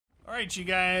All right, you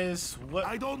guys. What?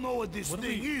 I don't know what this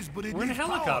thing is, but it we're in a needs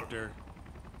power. helicopter.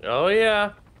 Oh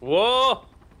yeah. Whoa. Oh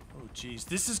jeez,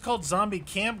 this is called Zombie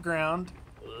Campground.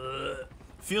 Ugh.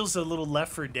 Feels a little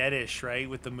Left 4 Dead-ish, right,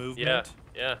 with the movement.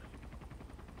 Yeah.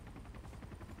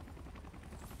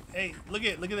 Hey, look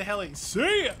at the heli.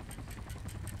 See ya.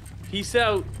 Peace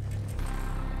out.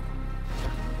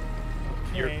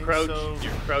 Okay,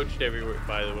 You're crouched everywhere,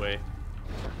 by the way.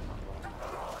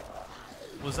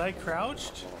 Was I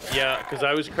crouched? Yeah, because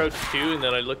I was crouched too, and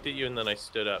then I looked at you, and then I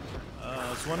stood up. I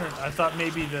was wondering. I thought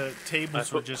maybe the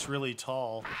tables were just really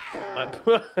tall. I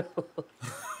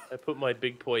put my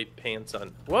big boy pants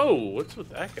on. Whoa, what's with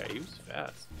that guy? He was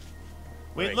fast.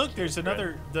 Wait, Right, look, there's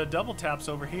another. The double taps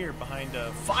over here behind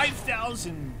a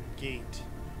 5,000 gate.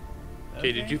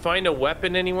 Okay, did you find a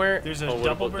weapon anywhere? There's a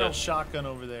double barrel shotgun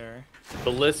over there.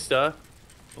 Ballista.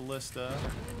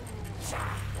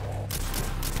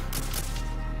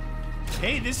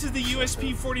 Hey, this is the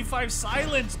USP-45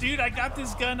 Silence, dude. I got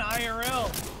this gun IRL.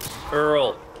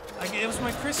 Earl. It was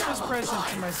my Christmas present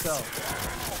to myself.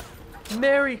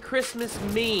 Merry Christmas,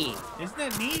 me. Isn't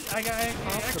that neat? I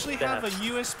actually have a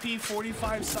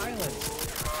USP-45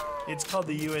 Silence. It's called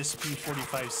the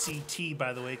USP-45 CT,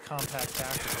 by the way, compact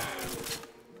tactical.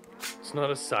 It's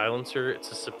not a silencer,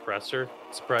 it's a suppressor.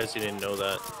 Surprised you didn't know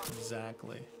that.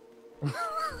 Exactly.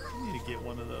 I need to get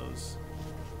one of those.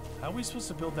 How are we supposed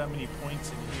to build that many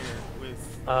points in here with...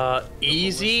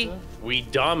 easy. ballista? We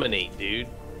dominate, dude.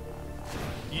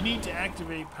 You need to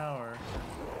activate power.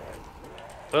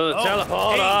 Oh, the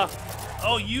teleporter. Hey.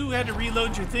 Oh, you had to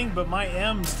reload your thing, but my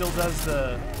M still does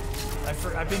the...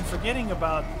 I've been forgetting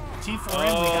about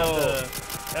T4M. We have the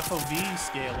FOV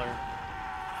scaler.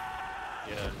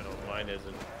 Yeah, no, mine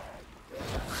isn't.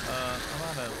 I'm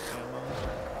out of ammo.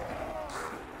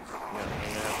 Yeah, I'm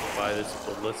gonna have to buy this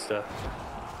ballista.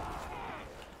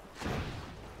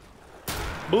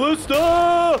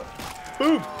 Ballista!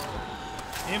 Boom!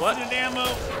 Infinite ammo.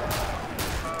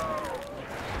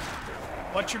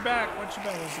 Watch your back. Watch your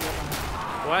back.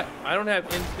 What? I don't have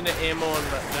infinite ammo on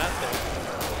that thing.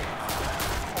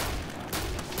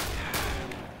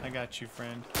 I got you,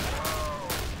 friend.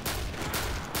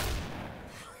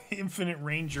 Infinite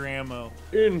Ranger ammo.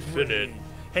 Infinite.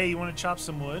 Hey, you want to chop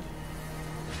some wood?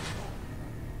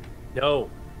 No.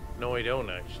 No, I don't,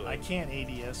 actually. I can't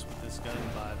ADS with this gun,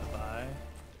 by the by.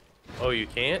 Oh, you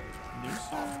can't? Nope.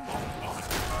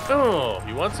 Oh,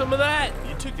 you want some of that?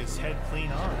 You took his head clean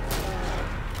off.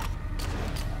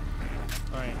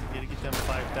 Alright, you gotta get them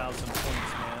 5,000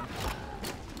 points, man.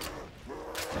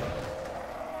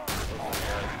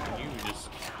 You just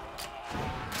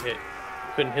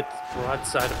couldn't hit the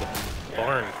broadside of a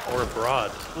barn or a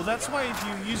broad. Well, that's why if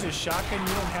you use a shotgun,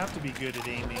 you don't have to be good at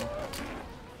aiming.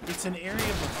 It's an area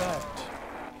of effect.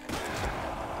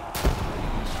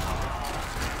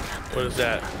 What is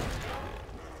that?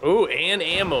 Oh, and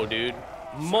ammo, dude.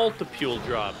 Multiple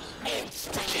drops.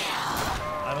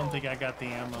 I don't think I got the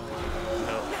ammo.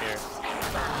 No, here.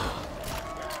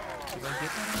 Did I get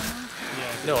that ammo?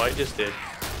 Yeah. No, I just did.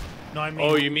 No, I mean...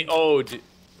 Oh, you mean... Oh,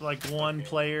 like one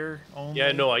player only?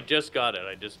 Yeah, no, I just got it.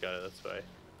 That's why.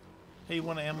 Hey, you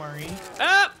want an MRE?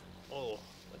 Ah! Oh,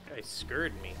 that guy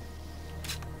scared me.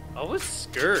 I was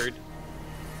scared.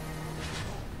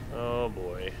 Oh,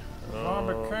 boy.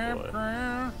 Zombie Oh, boy.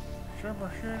 campground.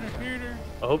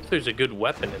 I hope there's a good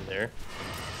weapon in there.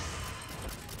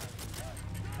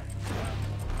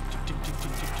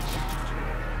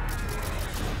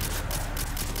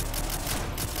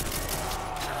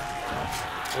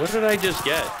 What did I just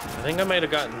get? I think I might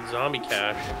have gotten zombie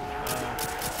cash.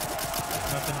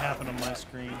 Nothing happened on my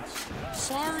screen.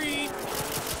 Sorry.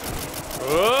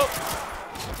 Oh!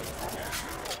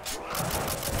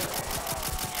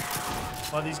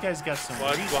 Well, these guys got some.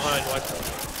 Watch behind, watch.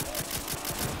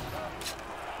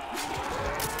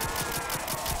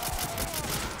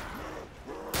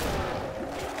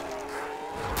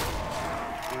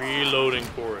 Reloading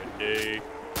for a day.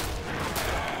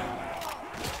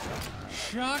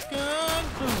 Shotgun.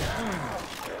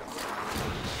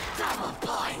 Double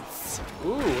points.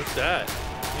 Ooh, what's that?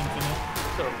 Infinite.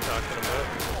 That's what I'm talking about.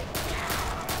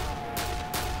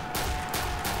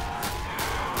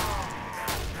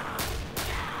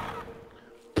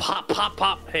 Pop, pop,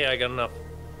 pop. Hey, I got enough.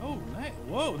 Oh, nice.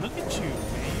 Whoa, look at you,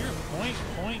 man. You're a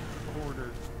point quarter.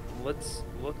 Let's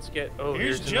get. Oh,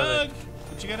 Here's another Jug.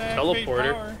 But you gotta activate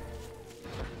teleporter. power.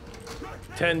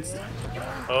 10.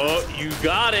 Oh, you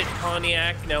got it,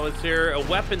 Cognac. Now, is there a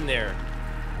weapon there?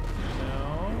 No.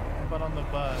 How about on the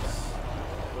bus?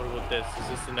 What about this? Is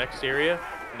this the next area?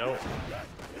 No.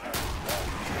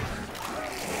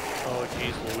 Oh,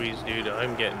 jeez Louise, dude.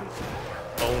 I'm getting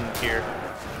owned here.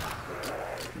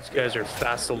 guys are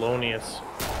Thessalonians.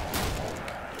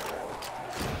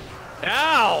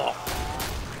 Ow!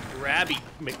 Grabby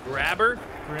McGrabber?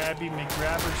 Grabby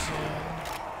McGrabberson.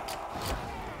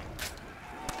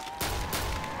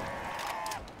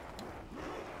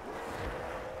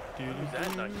 Who's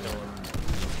that not killing?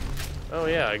 Oh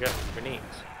yeah, I got grenades.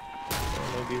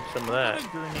 I'm gonna do some of that. What a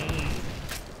grenade.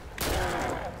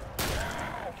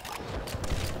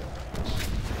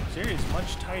 This area is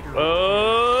much tighter.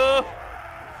 Oh!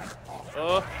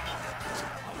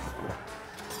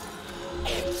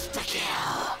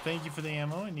 Thank you for the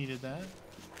ammo. I needed that.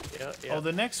 Yeah, yeah. Oh,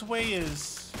 the next way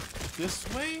is this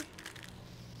way?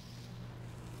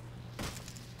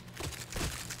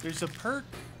 There's a perk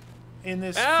in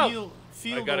this Ow! field.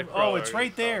 I Oh, it's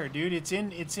right there, dude. It's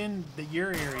in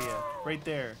your area. Right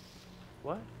there.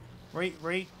 What?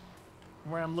 Right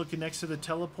where I'm looking next to the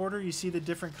teleporter. You see the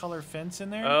different color fence in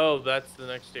there? Oh, that's the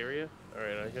next area?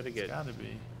 Alright, I gotta get... It's gotta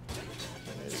be. I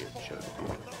gotta get chugged,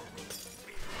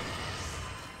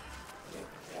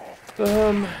 dude.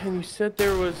 And you said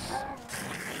there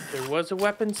was a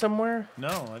weapon somewhere?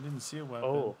 No, I didn't see a weapon.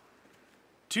 Oh.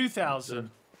 2,000.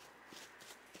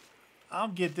 I'll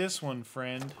get this one,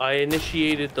 friend. I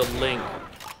initiated the link.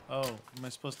 Oh, am I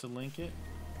supposed to link it?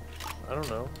 I don't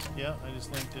know. Yeah, I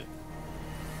just linked it.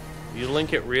 You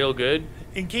link it real good?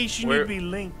 In case you need to be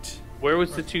linked. Where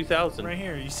was the 2,000? Right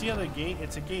here. You see how the gate?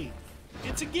 It's a gate.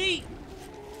 It's a gate!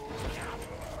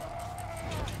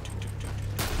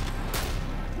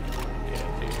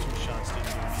 Yeah, dude. 2 shots didn't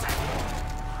do anything.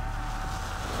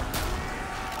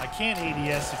 I can't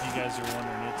ADS if you guys are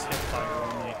wondering. It's hip fire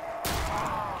only.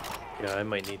 Yeah, I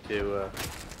might need to,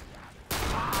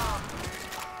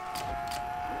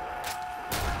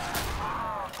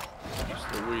 Use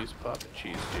Louise Papa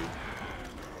Cheese, dude.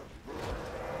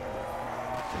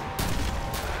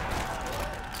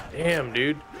 Damn,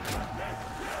 dude.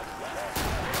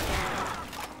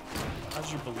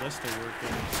 How's your ballista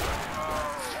working?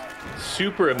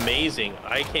 Super amazing.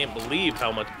 I can't believe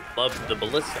how much I love the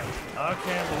ballista. I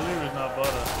can't believe it's not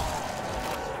butter.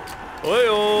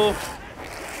 Oi-oh!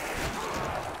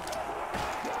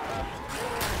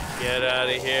 Get out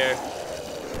of here.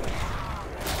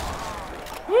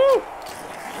 Woo!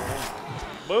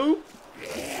 Boop!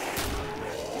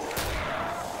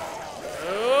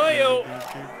 Oh-yo!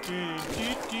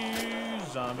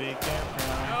 Zombie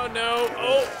campground. Oh no!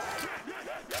 Oh!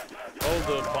 Oh,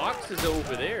 the box is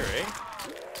over there, eh?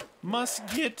 Must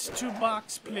get to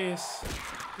box place.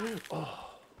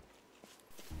 Oh.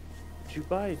 Did you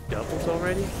buy doubles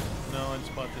already? No, I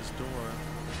just bought this door.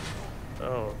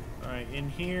 Oh. Alright, in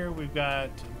here we've got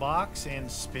box and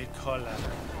spicola.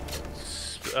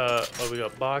 Oh, we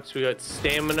got box. We got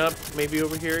stamina maybe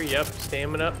over here. Yep,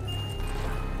 stamina.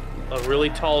 A really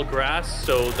tall grass,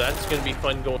 so that's gonna be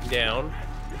fun going down.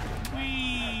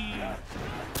 Whee!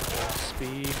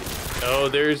 Speed. Oh,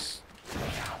 there's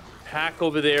hack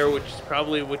over there, which is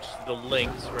the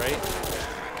links, right?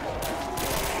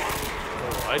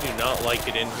 Oh, I do not like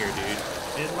it in here, dude.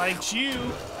 It likes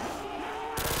you.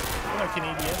 Oh, I can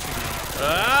ADS again.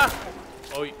 Ah!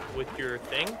 Oh, with your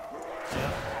thing?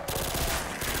 Yeah.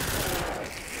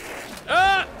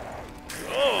 Ah!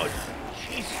 Oh,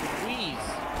 jeez Louise.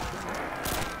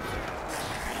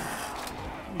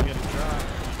 You gotta drop.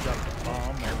 You dropped the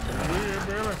bomb. Yeah,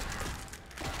 baby.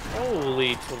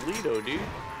 Holy Toledo, dude.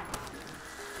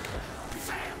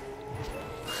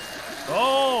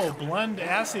 Oh, blend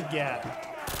acid gap.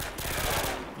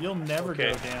 You'll never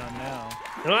Okay. go down now.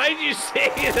 Why'd you say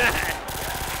that?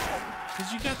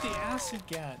 Because you got the acid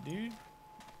gap, dude.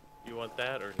 You want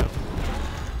that or no?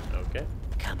 Okay.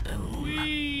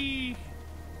 Whee!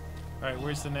 Alright,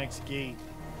 where's the next gate?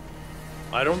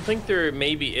 I don't think there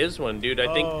maybe is one, dude.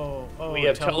 I think we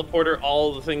have teleporter.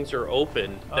 All the things are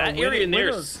open. That area in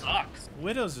there sucks.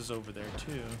 Widow's is over there,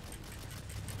 too.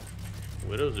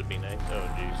 Widows would be nice. Oh,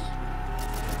 jeez.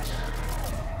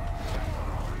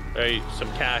 Alright,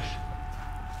 some cash.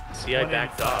 See, I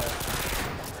backed off.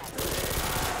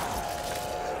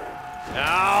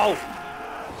 Ow!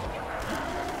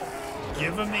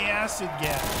 Give him the acid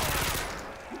gap.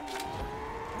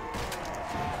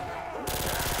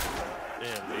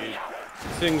 Damn, dude.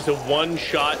 This thing's a one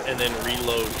shot and then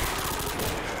reload.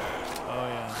 Oh,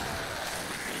 yeah.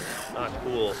 Not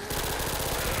cool.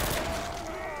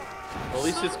 Well, at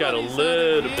least it's got a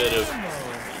little bit of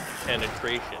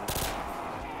penetration.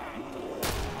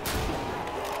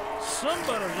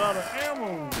 Somebody's out of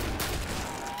ammo.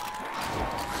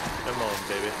 Come on,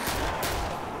 baby.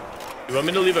 You want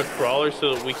me to leave a crawler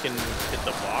so that we can hit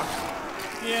the box?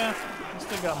 Yeah, I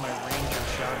still got my Ranger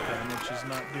shotgun, which is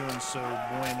not doing so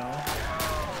bueno.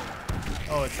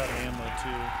 Oh, it's out of ammo too.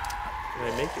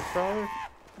 Can I make it crawler?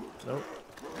 Nope.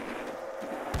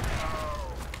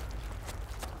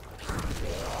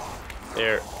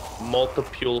 There,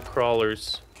 multiple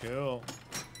crawlers. Cool.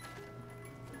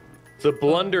 The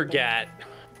Blundergat.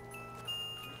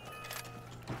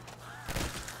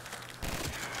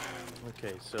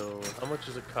 Okay, so how much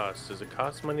does it cost? Does it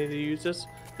cost money to use this?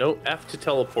 No, F to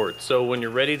teleport. So when you're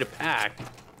ready to pack,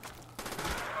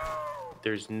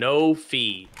 there's no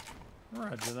fee.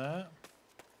 Roger that.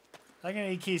 I got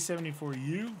an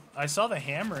AK-74U. I saw the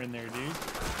hammer in there, dude.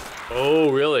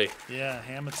 Oh, really? Yeah,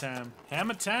 hammer time.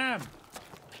 Hammer time!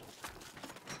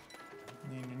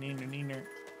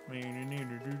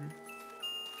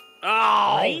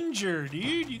 Oh! Ranger,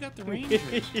 dude. You got the Ranger.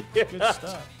 Yeah. Good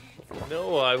stuff.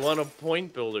 No, I want a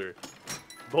point builder.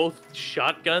 Both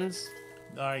shotguns?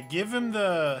 All right, give him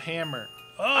the hammer.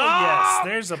 Oh, yes.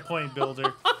 There's a point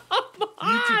builder.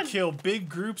 You could kill big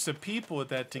groups of people with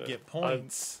that to get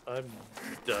points. I'm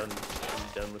done.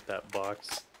 I'm done with that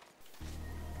box.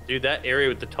 Dude, that area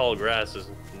with the tall grass is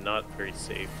not very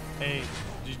safe. Hey,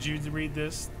 did you read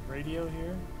this radio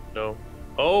here? No.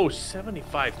 Oh,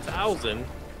 75,000?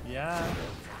 Yeah.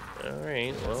 All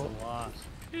right, well. It's a lot.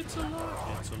 It's a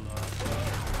lot. It's a lot.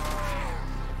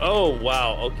 Oh,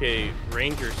 wow. Okay,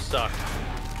 Rangers suck.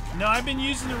 No, I've been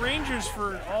using the Rangers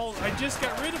for all... I just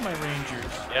got rid of my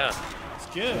Rangers. Yeah. It's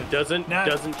good. Doesn't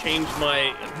change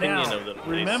my opinion of them.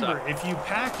 They Remember, suck. if you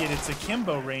pack it, it's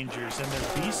Akimbo Rangers and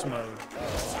they're beast mode.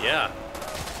 Yeah.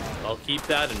 I'll keep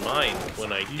that in mind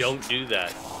when I don't do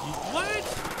that. What?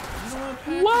 You don't want to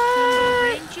pack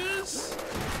What? Akimbo Rangers?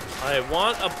 I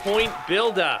want a point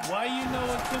builder. Why you know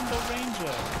Akimbo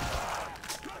Ranger?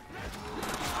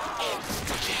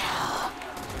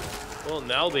 Well,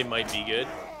 now they might be good.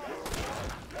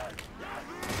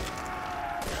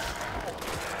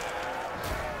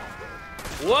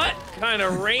 What kind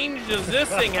of range does this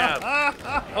thing have?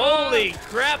 Holy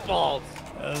crap balls!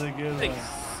 That was a good This thing one.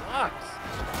 sucks.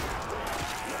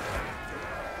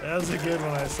 That was a good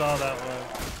one. I saw that one.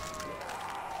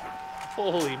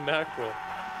 Holy mackerel.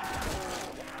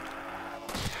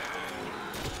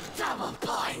 Double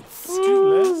points.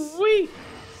 Ooh-wee.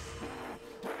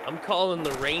 I'm calling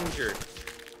the Ranger.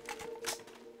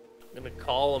 I'm gonna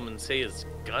call him and say his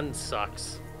gun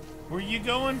sucks. Where you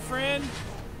going, friend?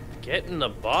 Get in the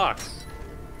box.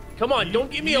 Come on, don't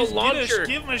give me a launcher.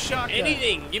 Give him a shotgun.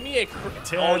 Anything. Give me a...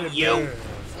 Teddy Oh, you. bear.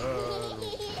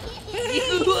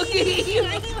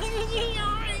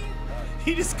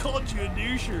 He just called you a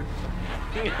doucher.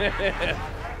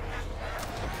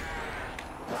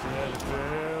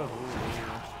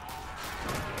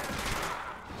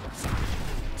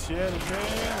 Teddy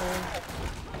bear.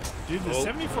 Dude, the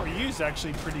 74U is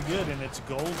actually pretty good, and it's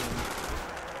golden.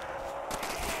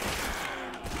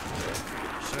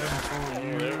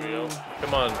 74U. There we go.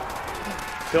 Come on.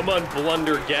 Come on,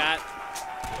 Blundergat.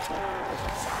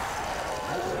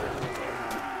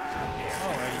 Oh,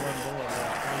 I had one bullet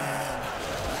left.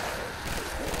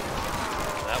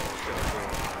 That was double.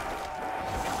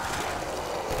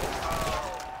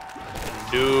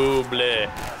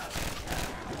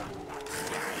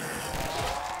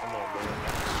 Come on, brother.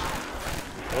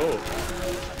 Oh.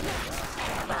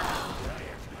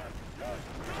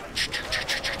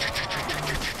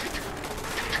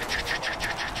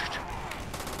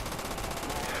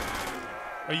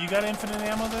 Oh, you got infinite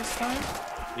ammo this time?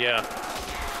 Yeah.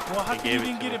 Well, how come you gave it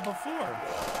didn't to get me. it before?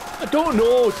 I don't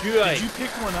know, do I? Did you pick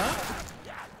one up?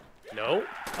 No.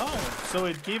 Oh, so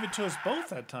it gave it to us both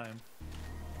that time.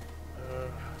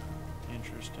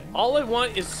 Interesting. All I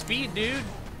want is speed, dude.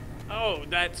 Oh,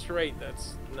 that's right.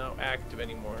 That's not active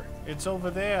anymore. It's over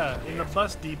there in the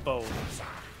bus depot.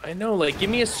 I know, like, give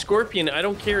me a scorpion. I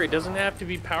don't care. It doesn't have to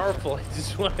be powerful. I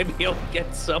just want to be able to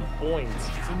get some points.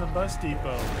 It's in the bus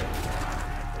depot.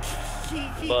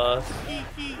 Bus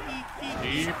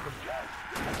deep.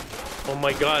 Oh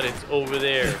my god, it's over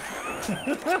there.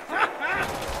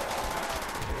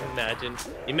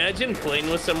 Imagine playing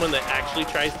with someone that actually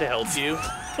tries to help you.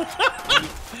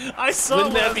 I saw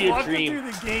Wouldn't that when be I a was walking dream?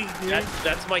 through the gate, dude.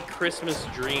 That's my Christmas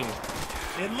dream.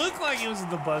 It looked like it was in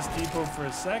the bus depot for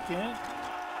a second.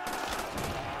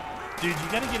 Dude,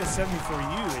 you gotta get a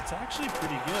 74U. It's actually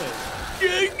pretty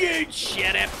good.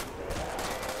 Shut up.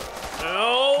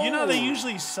 Oh. You know how they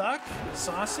usually suck?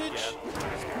 Sausage? Yeah.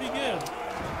 It's pretty good.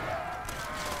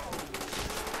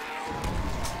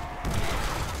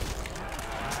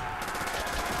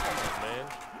 Man.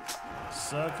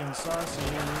 Sucking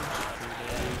sausage for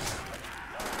days.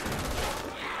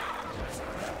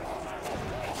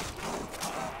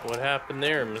 What happened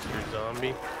there, Mr.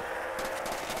 Zombie?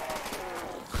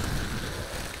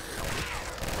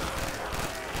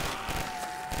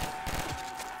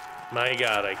 My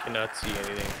God, I cannot see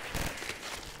anything.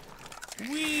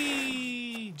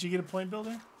 Whee! Did you get a point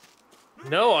builder?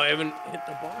 No, I haven't hit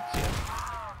the box yet.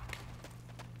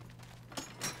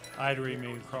 I'd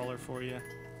remade a crawler for you.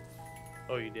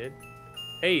 Oh, you did?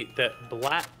 Hey, that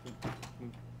black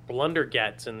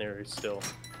blundergat's in there still.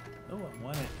 Oh, I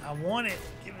want it. I want it.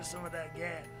 Give us some of that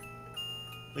gat.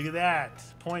 Look at that.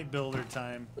 Point builder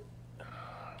time.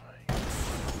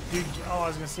 Dude, oh, I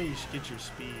was going to say you should get your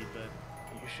speed, but...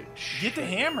 You should get the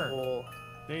hammer. Oh.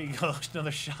 There you go.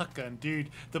 Another shotgun. Dude,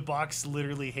 the box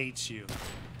literally hates you.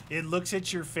 It looks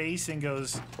at your face and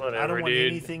goes, Whatever, I don't want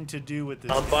dude. anything to do with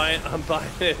this. I'm buying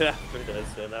it after this,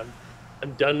 and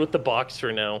I'm done with the box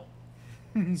for now.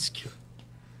 It's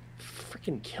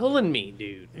freaking killing me,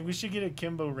 dude. We should get a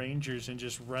Kimbo Rangers and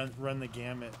just run the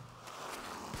gamut.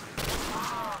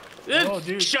 Oh,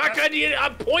 dude. Shotgun,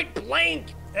 I'm point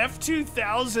blank.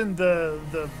 F2000,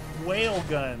 the whale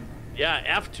gun.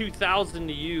 Yeah, F2000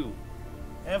 to you.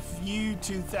 FU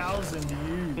 2000 to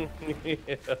you.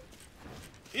 Yeah.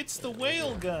 It's the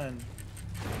whale gun.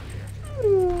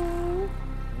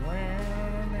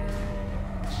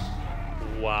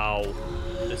 Wow.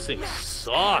 This thing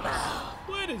sucks.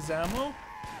 What is ammo?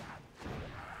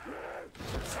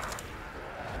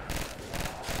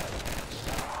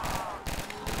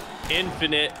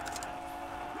 Infinite.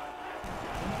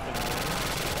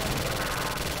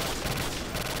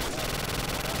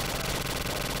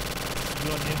 You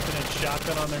want infinite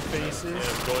shotgun on their faces? Yeah,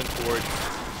 I'm going towards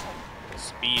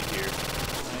speed here.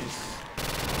 Nice.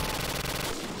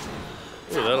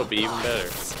 Ooh, that'll be even better.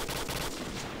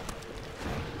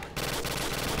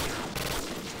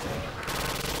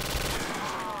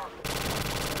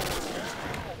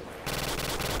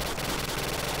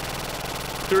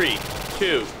 Three,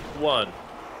 two, one.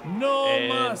 No And-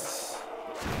 mas.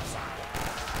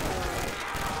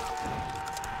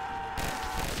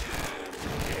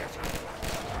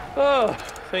 Oh,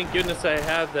 thank goodness I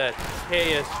have that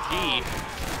KSG.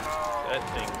 That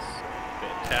thing's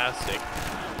fantastic.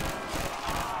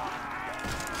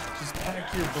 Just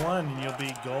pack your blunt and you'll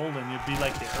be golden. You'll be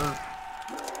like the herb.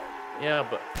 Yeah,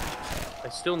 but I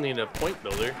still need a point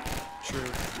builder. True.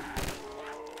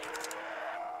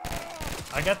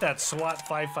 I got that SWAT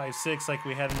 556 like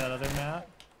we had in that other map.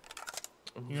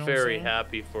 You know what I'm Very saying?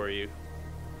 happy for you.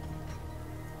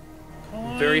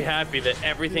 Come Very on. happy that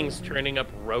everything's turning up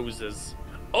roses.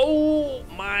 Oh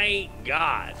my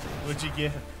God. What'd you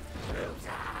get?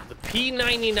 The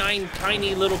P99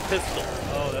 tiny little pistol.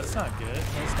 Oh, that's not good.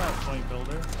 That's not a point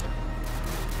builder.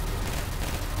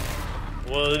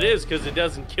 Well, it is because it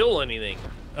doesn't kill anything.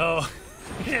 Oh,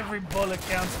 every bullet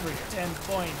counts for 10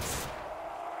 points.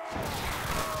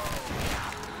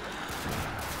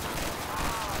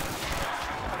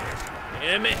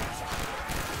 Damn it.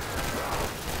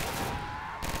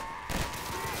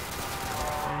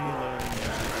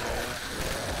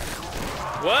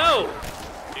 Whoa!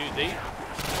 Dude, they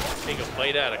take a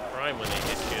bite out of crime when they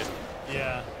hit you.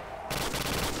 Yeah.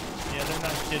 Yeah, they're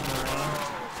not kidding around.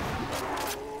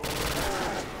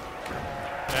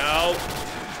 Now.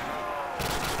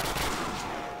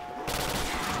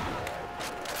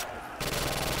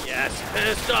 Yes,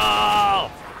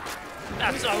 pistol!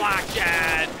 That's a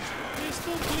lockdown!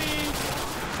 Pistol, please.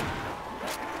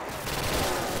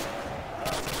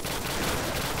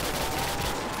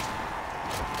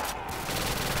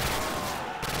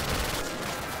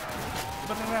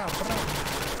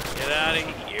 Get out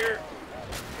of here!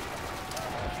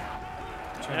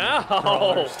 Trying to Ow.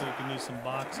 crawler so we can do some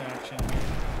box action.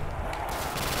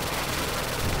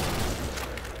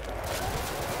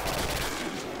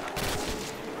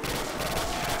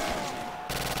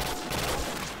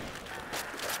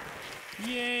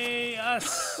 Yay,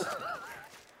 us!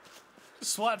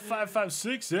 SWAT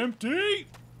 556 empty!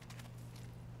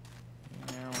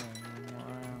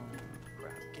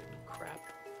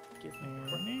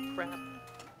 Crap.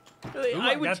 Really, Ooh,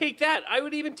 I I would got- take that. I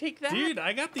would even take that. Dude,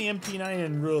 I got the MP9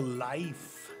 in real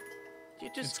life. You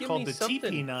just It's give called me the something.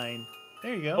 TP9.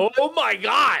 There you go. Oh my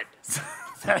God!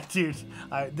 That dude,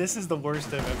 this is the worst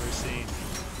I've ever seen.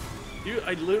 Dude,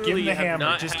 I Give literally him the have hammer.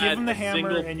 not Just had give him the a hammer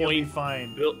single and you'll be point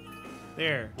fine. built.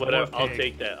 There. Whatever. War I'll pig.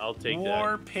 take that. I'll take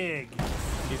War that. pig.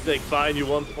 He's like, fine, you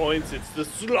want points. It's the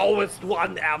slowest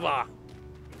one ever.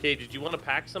 Okay, did you want to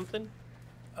pack something?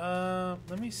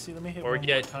 Let me see. Let me hit Or one more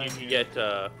get, time you can here.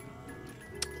 get,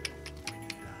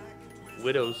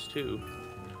 Widows too.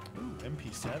 Ooh,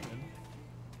 MP7.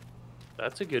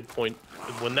 That's a good point.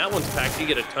 When that one's packed, you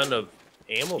get a ton of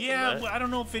ammo Yeah, from well, that. I don't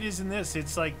know if it is in this.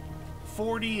 It's like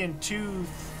 40 and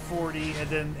 240, and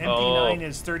then MP9 Oh.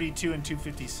 is 32 and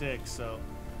 256. So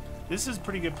this is a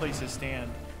pretty good place to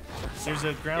stand. There's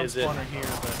a ground spawner here,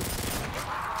 but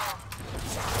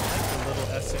I like the little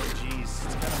SMGs. It's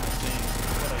kind of my thing.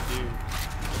 It's what I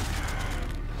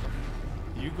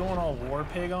do. You going all war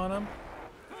pig on them?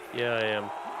 Yeah, I am.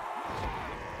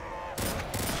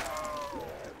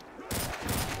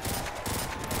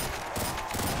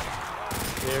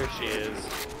 There she is.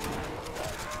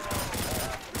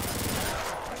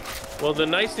 Well, the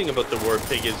nice thing about the war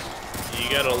pig is you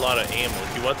got a lot of ammo.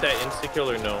 Do you want that insta-kill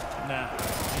or no? Nah.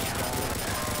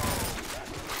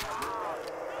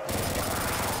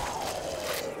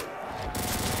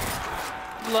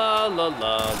 La la la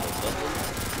la la.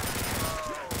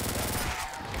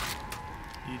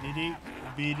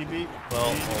 Well,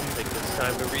 I'll take this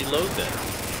time to reload then.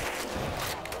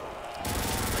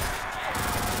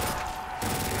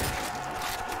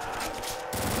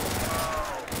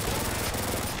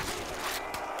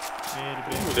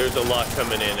 Ooh, there's a lot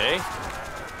coming in, eh?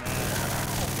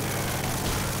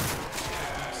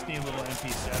 Just need a little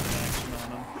MP7 action on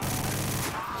them.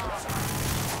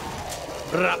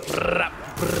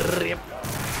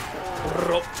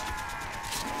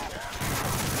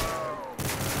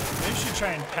 Maybe I should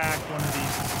try and pack one of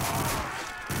these.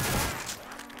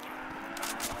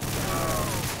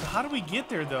 How do we get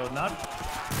there though? Not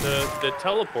the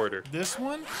teleporter. This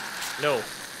one? No.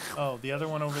 Oh, the other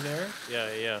one over there?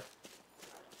 Yeah.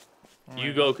 You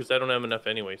right. go, because I don't have enough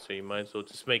anyway, so you might as well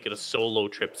just make it a solo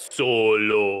trip.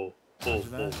 Solo. Alright,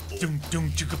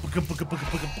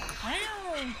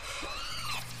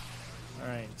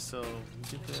 so we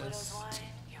did this.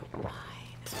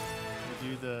 We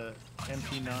do the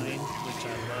MP9, which I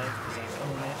love because I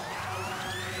own it.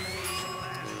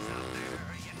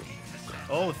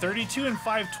 Oh, 32 and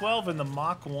 512 in the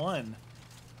Mach 1.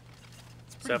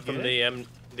 Is that from the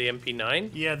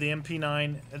MP9? Yeah, the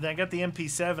MP9. And I got the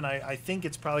MP7. I think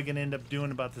it's probably going to end up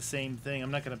doing about the same thing. I'm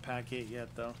not going to pack it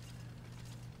yet, though.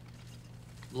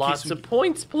 Lots of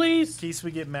points, please. In case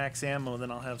we get max ammo, then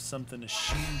I'll have something to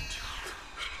shoot.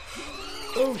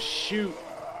 Oh, shoot.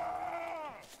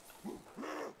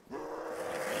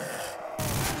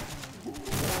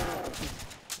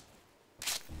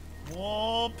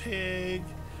 Wall pig.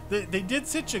 They did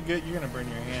such a good... You're going to burn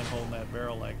your hand holding that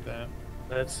barrel like that.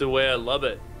 That's the way I love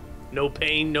it. No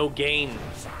pain, no gain.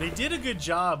 They did a good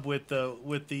job with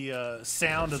the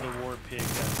sound of the war pig.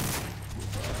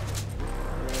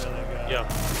 Really good. Yeah.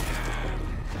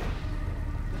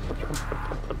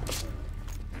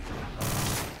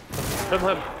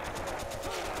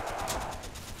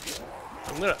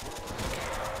 I'm gonna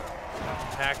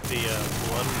pack the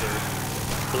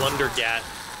blunder gat.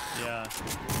 Yeah.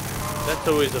 That's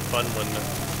always a fun one.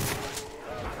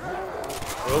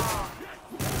 Oh.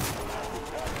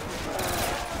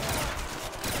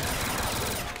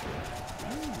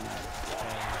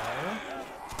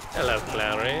 Hello,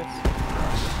 Clarence.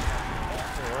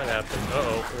 What happened?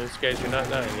 Uh-oh, these guys are not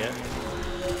dying yet.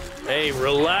 Hey,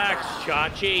 relax,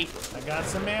 Chachi. I got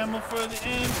some ammo for the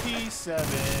MP7.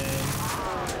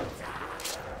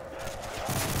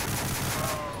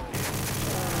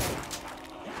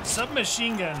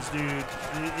 Submachine guns, dude.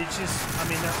 It's just, I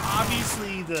mean, they're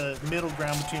obviously the middle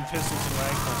ground between pistols and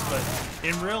rifles, but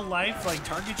in real life, like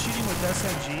target shooting with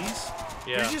SMGs,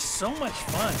 they're just so much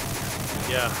fun.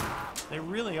 Yeah. They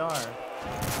really are.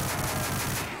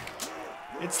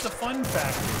 It's the fun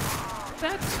factor.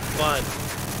 That's fun.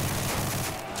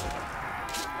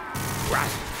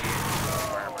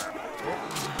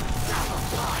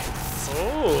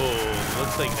 Oh,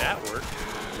 looks like that worked.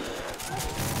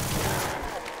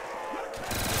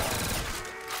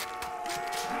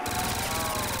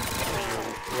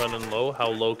 Running low. How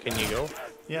low can you go?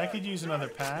 Yeah, I could use another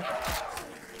pack.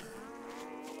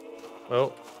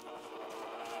 Oh.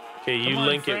 Okay, you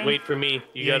link it. Wait for me.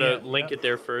 You gotta link it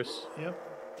there first. Yep.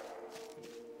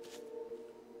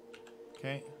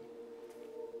 Okay.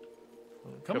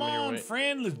 Come on,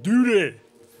 friend. Let's do this.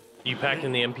 You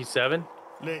packing the MP7?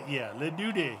 Yeah, let's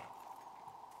do this.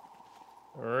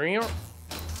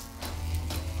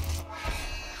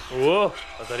 Whoa!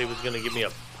 I thought he was gonna give me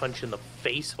a punch in the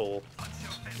face hole.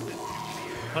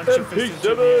 Punch your fist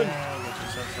into the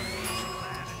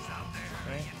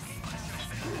right.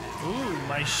 Ooh,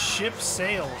 my ship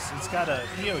sails. It's got a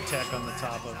EOTech on the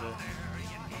top of it.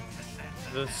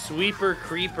 The sweeper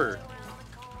creeper.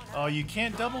 Oh, you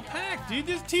can't double pack, dude.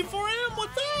 This T4M.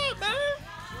 What's up, man?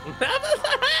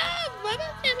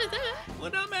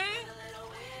 What up, man?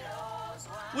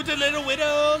 With the little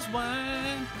widow's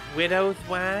wine. Widow's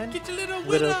wine? Get your little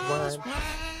widow's wine.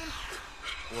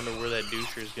 I wonder where that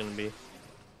doucher is gonna be.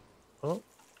 Oh,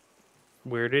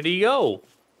 where did he go?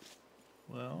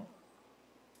 Well,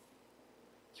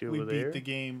 we beat the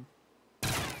game.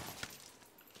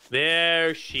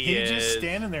 There she is. He's just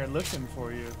standing there looking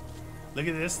for you. Look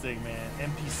at this thing, man.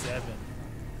 MP7.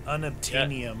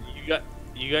 Unobtainium. Yeah,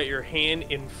 you got your hand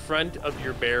in front of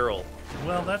your barrel.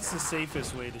 Well, that's the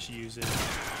safest way to use it.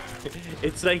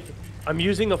 It's like I'm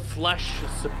using a flesh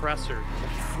suppressor.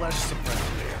 Flesh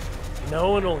suppressor.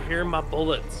 No one will hear my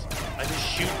bullets. I just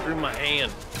shoot through my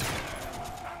hand.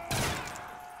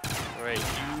 All right,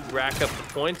 you rack up the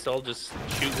points. I'll just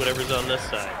shoot whatever's on this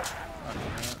side.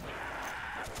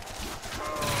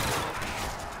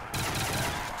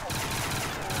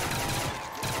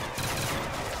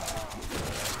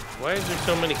 Why is there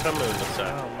so many coming on this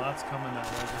side? Oh, lots coming that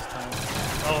way this time.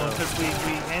 Oh, because we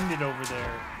ended over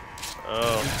there.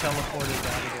 Oh. We teleported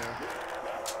out of there.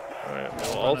 Alright,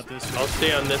 well, I'll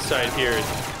stay on this side here.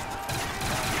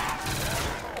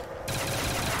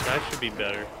 That should be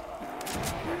better.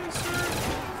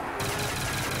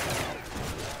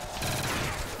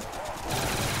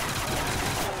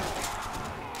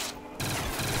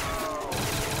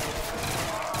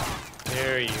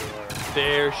 There you are.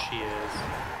 There she is.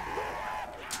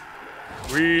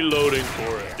 Reloading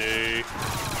for a day.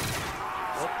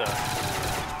 What the?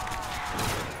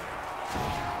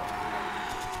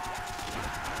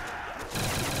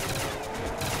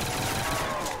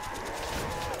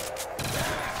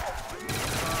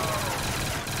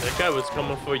 That guy was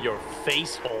coming for your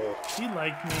face hole. He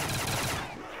liked me.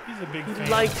 He's a big fan.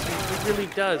 He likes me. He really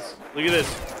does. Look at this.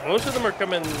 Most of them are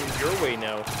coming your way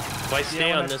now. If I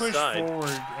stay on this side. Yeah, when I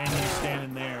push forward and you're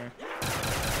standing there.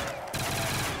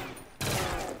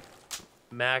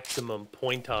 Maximum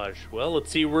pointage. Well,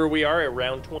 let's see where we are at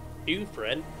round 22,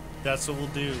 friend. That's what we'll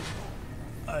do.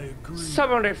 I agree.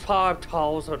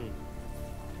 75,000.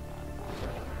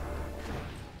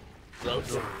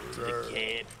 Welcome to the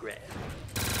campground.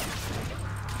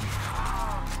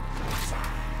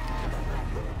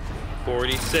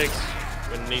 $46.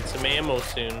 Gonna need some ammo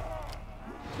soon.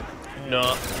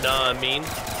 Yeah. No, I mean.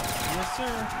 Yes,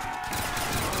 sir.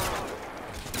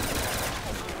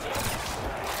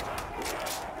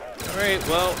 Alright,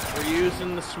 well, we're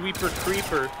using the sweeper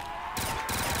creeper.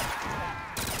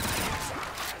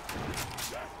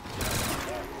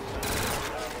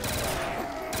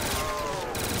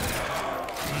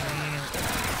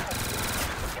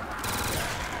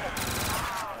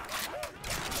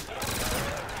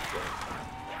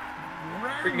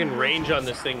 Freaking range on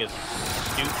this thing is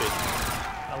stupid.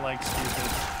 I like stupid.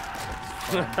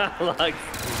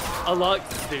 I like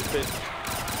stupid.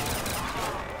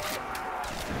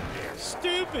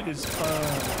 Stupid is fun.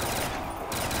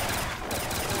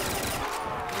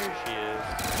 There she is.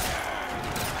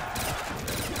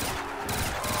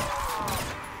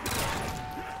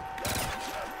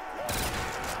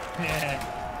 Yeah,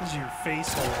 this is your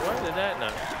face hole. Why did that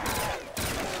not?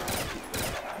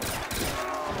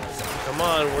 Come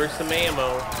on, where's some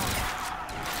ammo?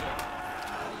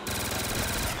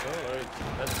 Oh,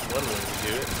 that's one way to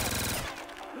do it.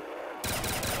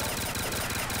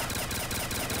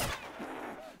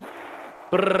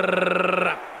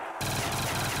 Brrrr.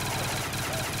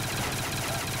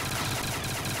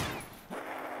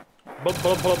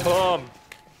 Bum.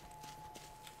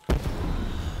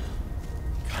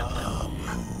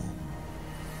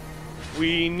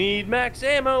 We need max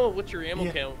ammo. What's your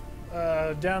ammo count?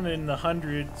 Down in the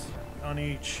hundreds on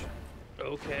each.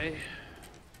 Okay.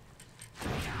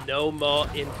 No more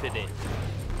infinite.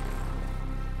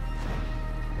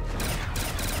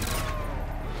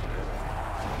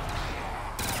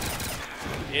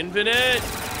 Infinite!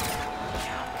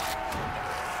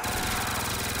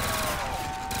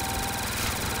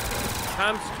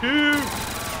 Times 2!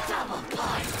 Double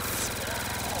points.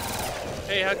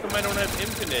 Hey, how come I don't have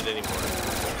infinite anymore?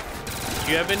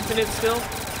 Do you have infinite still?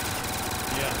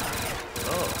 Yeah.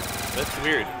 Oh, that's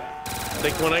weird.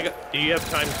 Like when I got... Do you have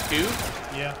times 2?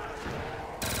 Yeah.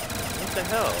 What the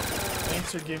hell?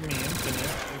 Thanks for giving me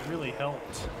infinite. It really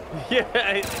helped. Yeah,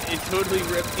 it totally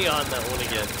ripped me on that one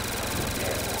again.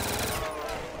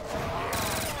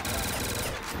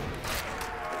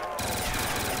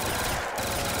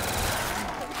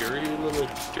 Dirty little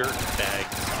dirt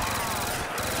bags.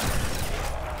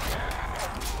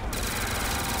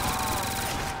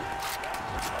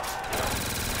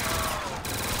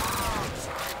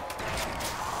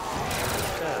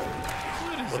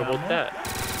 What about that?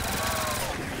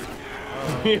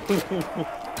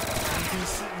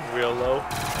 Real low.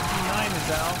 9 is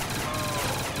out.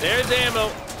 There's ammo.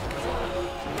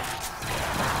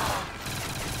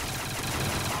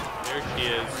 There she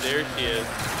is. There she is.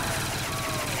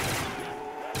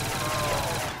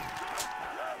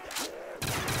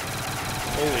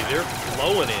 Holy, they're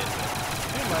flowing in.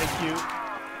 They like you.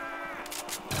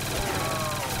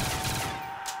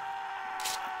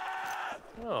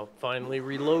 finally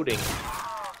reloading.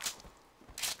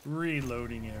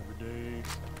 Reloading every day.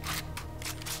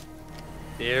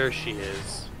 There she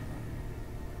is.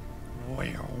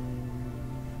 Wow.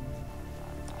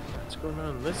 What's going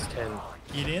on in this tent?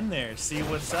 Get in there, see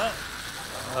what's up.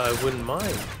 I wouldn't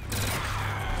mind.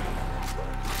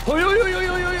 Oh, yo, yo, yo,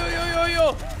 yo, yo, yo, yo, yo,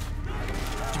 yo.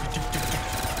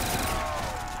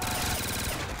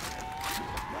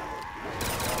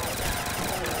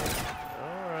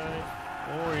 Alright.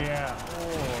 Oh yeah. Oh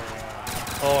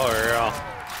yeah. Oh, yeah.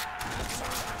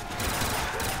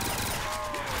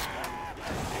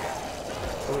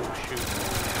 Oh, shoot.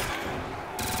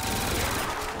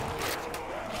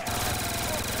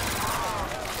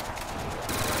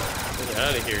 Get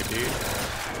out of here, dude.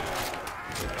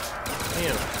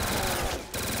 Damn.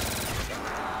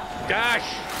 Gosh!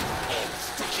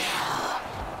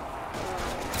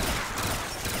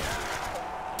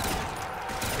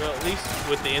 Well, at least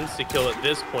with the insta-kill at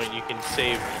this point, you can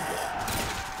save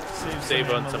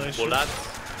on some bullets.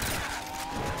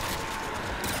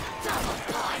 Double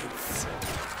points.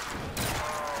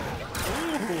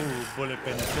 Ooh, bullet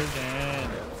penetration.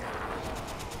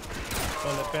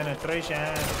 Bullet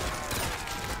penetration.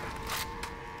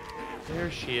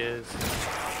 There she is.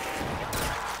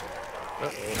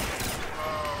 Uh-oh.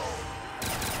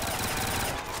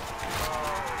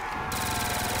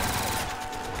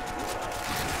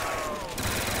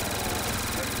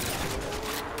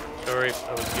 Sorry, I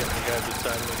was getting the guy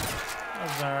beside me.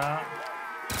 That's alright.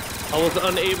 I was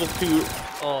unable to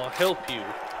help you.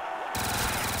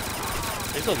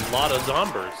 There's a lot of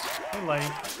zombies.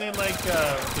 They like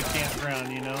the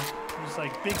campground, you know? Just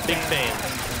like big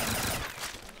fans.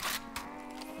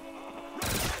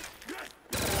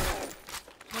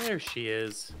 There she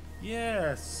is.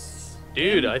 Yes.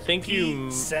 Dude, I think you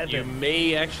MP7.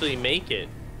 may actually make it.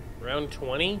 Round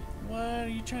 20? What? Are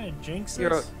you trying to jinx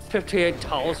You're us? at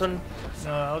 58,000?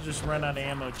 No, I'll just run out of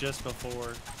ammo just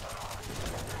before.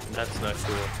 That's not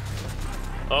cool.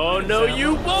 Oh, no,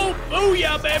 you won't! Oh,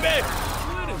 yeah, baby!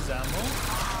 What is ammo?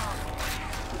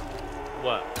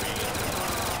 What?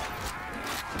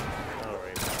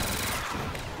 Alright.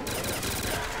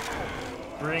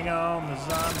 Bring on the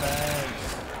zombies.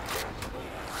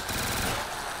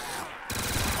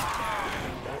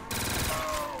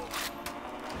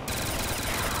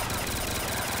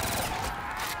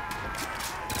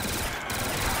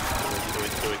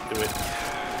 Do it.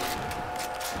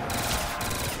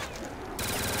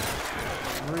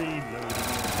 Reloading.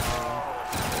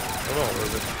 Come on,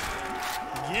 Ruben.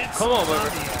 Get Come on, some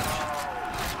baby. zombie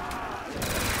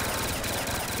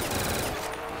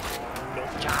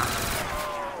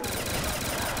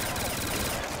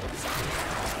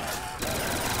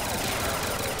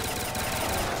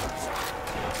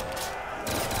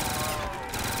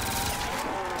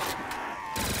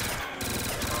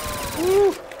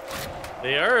Woo!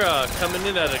 They are coming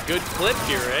in at a good clip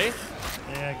here, eh?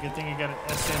 Yeah, good thing you got an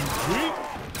SMG.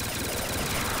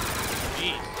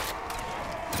 Jeez.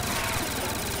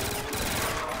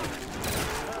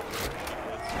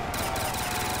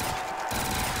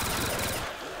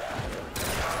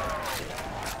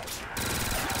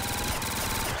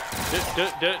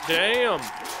 Damn.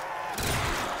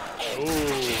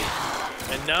 Oh.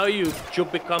 And now you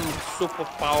become super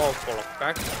powerful,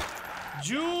 okay?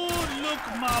 You look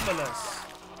marvelous.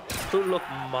 You look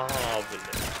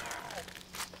marvelous.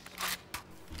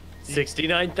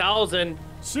 69,000.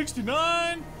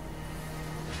 69.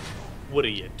 What are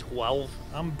you, 12?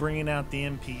 I'm bringing out the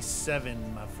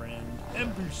MP7, my friend.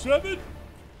 MP7?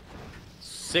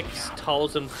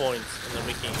 6,000 points, and then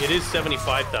we can. It is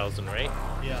 75,000, right?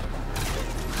 Yeah.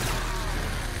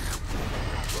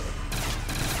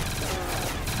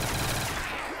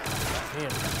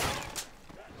 Damn.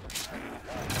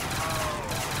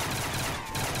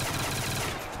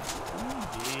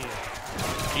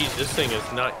 Jeez, this thing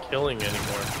is not killing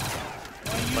anymore.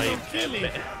 Why you don't kill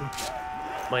it?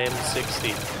 My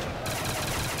M60.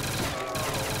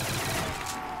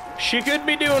 She could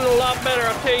be doing a lot better,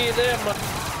 I'll tell you that.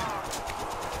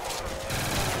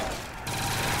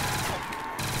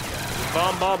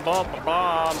 Bomb, bomb, bomb,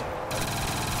 bomb.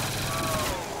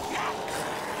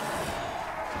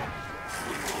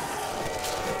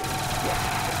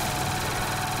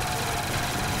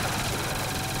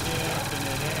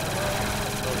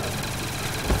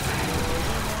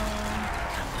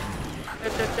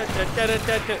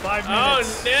 Five Oh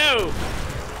minutes. no!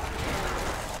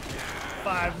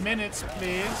 5 minutes,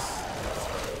 please.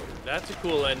 That's a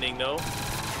cool ending, though.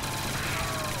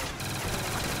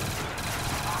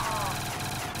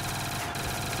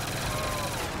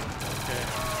 Okay.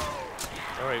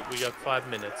 All right, we got 5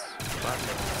 minutes. 5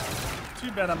 minutes.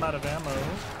 Too bad I'm out of ammo.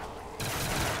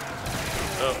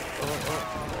 Oh.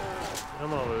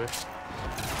 Come on, baby.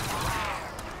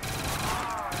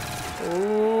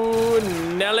 Ooh,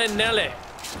 Nelly.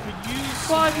 Could use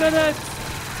 5 minutes.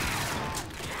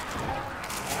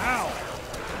 Ow.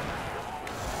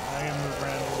 I can move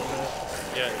around a little bit.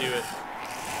 Yeah, do it.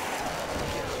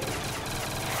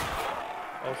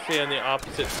 I'll stay on the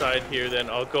opposite side here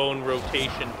then. I'll go in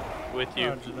rotation with you.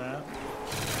 Roger that.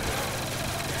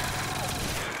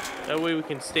 That way we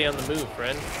can stay on the move,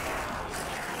 friend.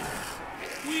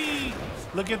 Whee!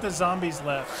 Look at the zombies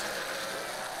left.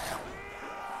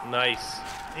 Nice.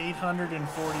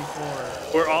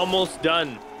 844. We're almost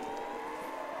done.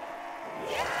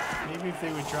 Maybe if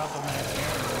they would drop them at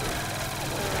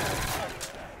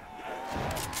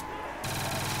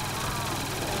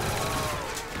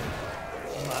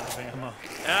a lot of ammo.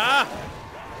 Ah!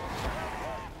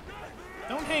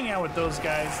 Don't hang out with those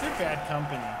guys. They're bad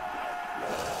company.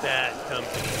 Bad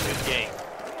company. Good game.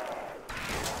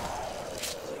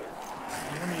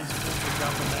 The enemy's supposed to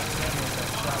drop them that ammo with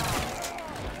that shotgun.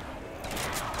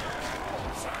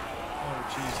 Oh,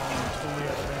 jeez. I am totally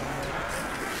out of ammo.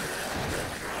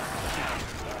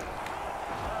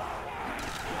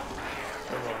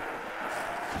 Come on.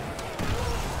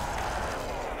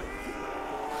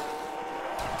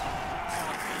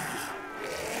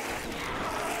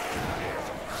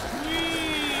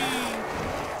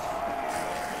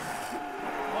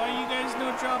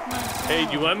 Drop my Hey,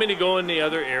 do you want me to go in the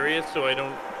other area so I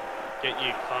don't get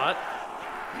you caught?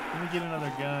 Let me get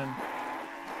another gun.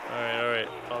 Alright.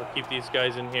 I'll keep these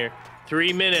guys in here.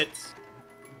 3 minutes.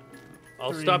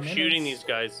 I'll stop shooting these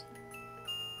guys.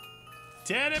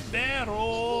 Teddy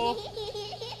Battle!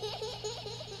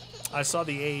 I saw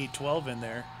the AA-12 in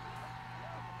there.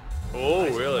 Oh,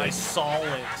 really? I saw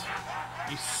it.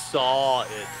 You saw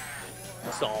it.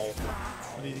 Saw.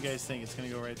 What do you guys think? It's gonna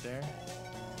go right there?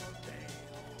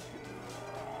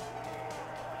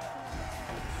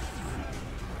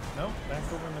 Nope, back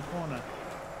over in the corner.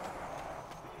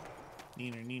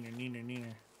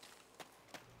 Neener.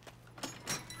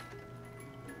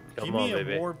 Come Give on, me a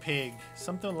baby. war pig.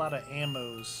 Something a lot of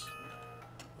ammos.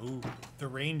 Ooh, the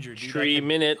ranger. Dude, 3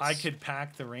 minutes. I could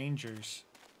pack the rangers.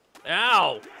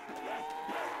 Ow!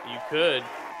 You could.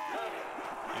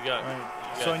 You got.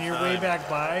 Right. You So got on your time. way back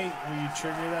by, will you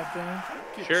trigger that thing?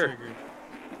 Get Sure. triggered.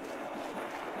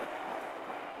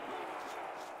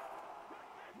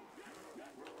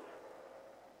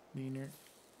 Neener.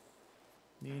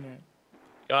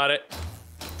 Got it.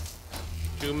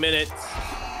 2 minutes.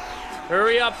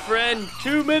 Hurry up, friend.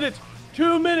 2 minutes.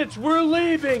 2 minutes. We're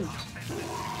leaving.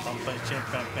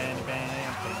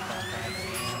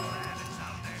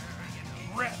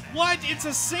 What? It's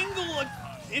a single.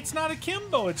 It's not a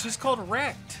Kimbo. It's just called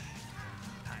wrecked.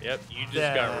 Yep, you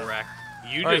just got wrecked.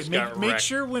 You All just right, got wrecked. make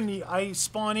sure when I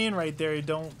spawn in right there,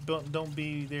 don't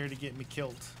be there to get me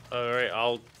killed. All right,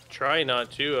 I'll try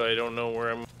not to. I don't know where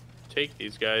I'm gonna take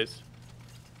these guys.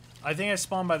 I think I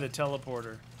spawned by the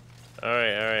teleporter. All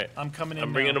right. I'm coming in.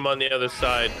 I'm bringing them on the other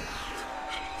side.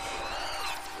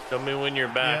 Tell me when you're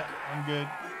back. Yeah, I'm good.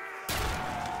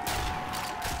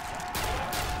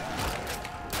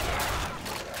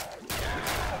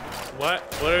 What?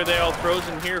 What are they all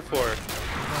frozen here for?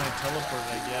 I teleport,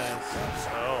 I guess.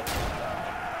 Oh.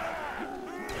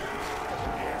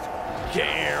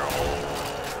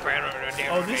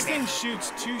 Oh, this thing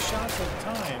shoots 2 shots at a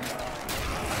time.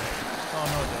 Oh,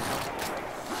 no, it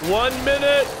doesn't. 1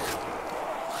 minute!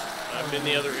 I'm in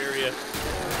the other area.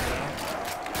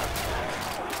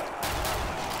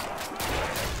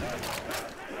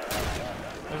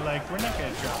 They're like, we're not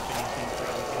going to drop anything for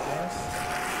this.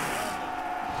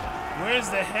 Where's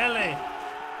the heli?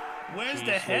 Where's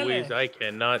the heli? Louise, I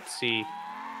cannot see.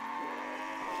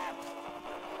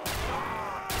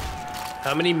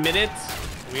 How many minutes?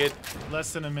 We had.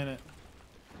 Less than a minute.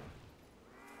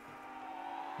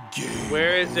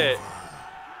 Where is it?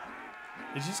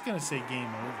 It's just going to say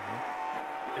game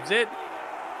over. Is it?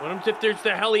 What happens if there's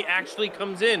the heli actually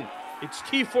comes in? It's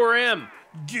T4M.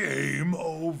 Game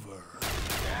over.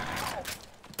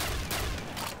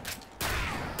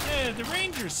 Yeah, the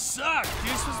Rangers suck.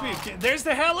 You're supposed to be a kid. There's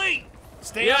the heli.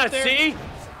 Stay out there. See?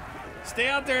 Stay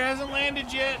out there. Hasn't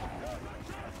landed yet.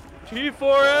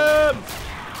 T4M.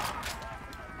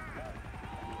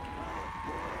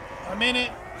 I'm in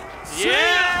it.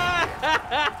 Yeah.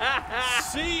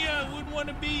 See ya. Wouldn't want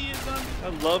to be you, zombie. I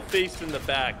love facing the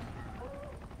back.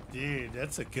 Dude,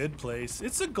 that's a good place.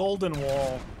 It's a golden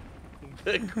wall.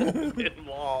 The golden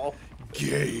wall.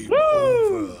 Game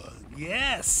over.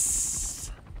 Yes.